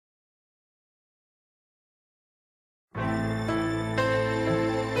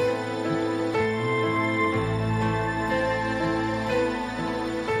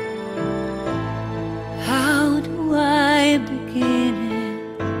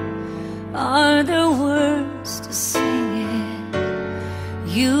Are there words to sing it?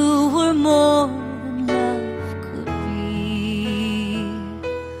 You were more than love could be.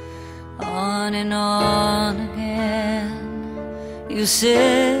 On and on again, you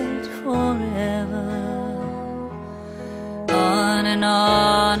said forever. On and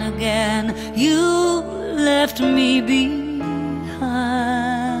on again, you left me behind.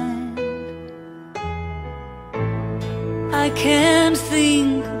 I can't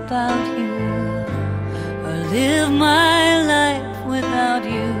think about you or live my life without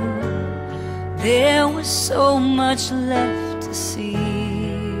you. There was so much left to see.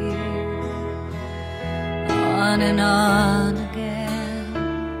 On and on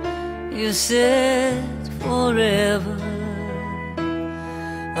again, you said forever.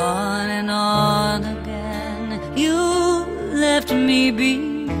 On and on again, you left me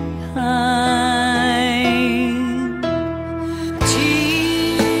behind.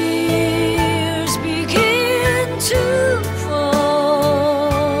 Tears begin to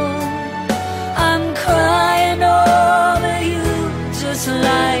fall. I'm crying over you just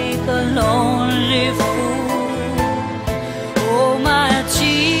like a lonely fool. Oh, my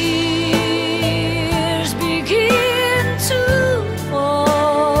tears begin to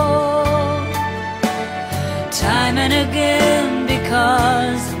time and again,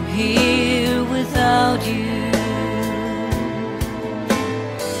 because I'm here without you.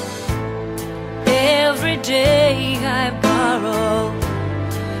 Every day I borrow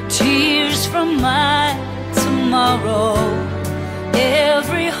tears from my tomorrow.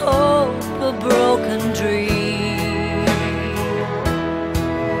 Every hope a broken dream,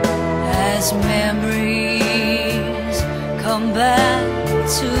 as memories come back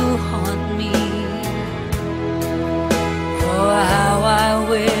to haunt me. Oh, how I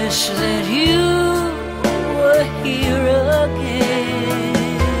wish that you were here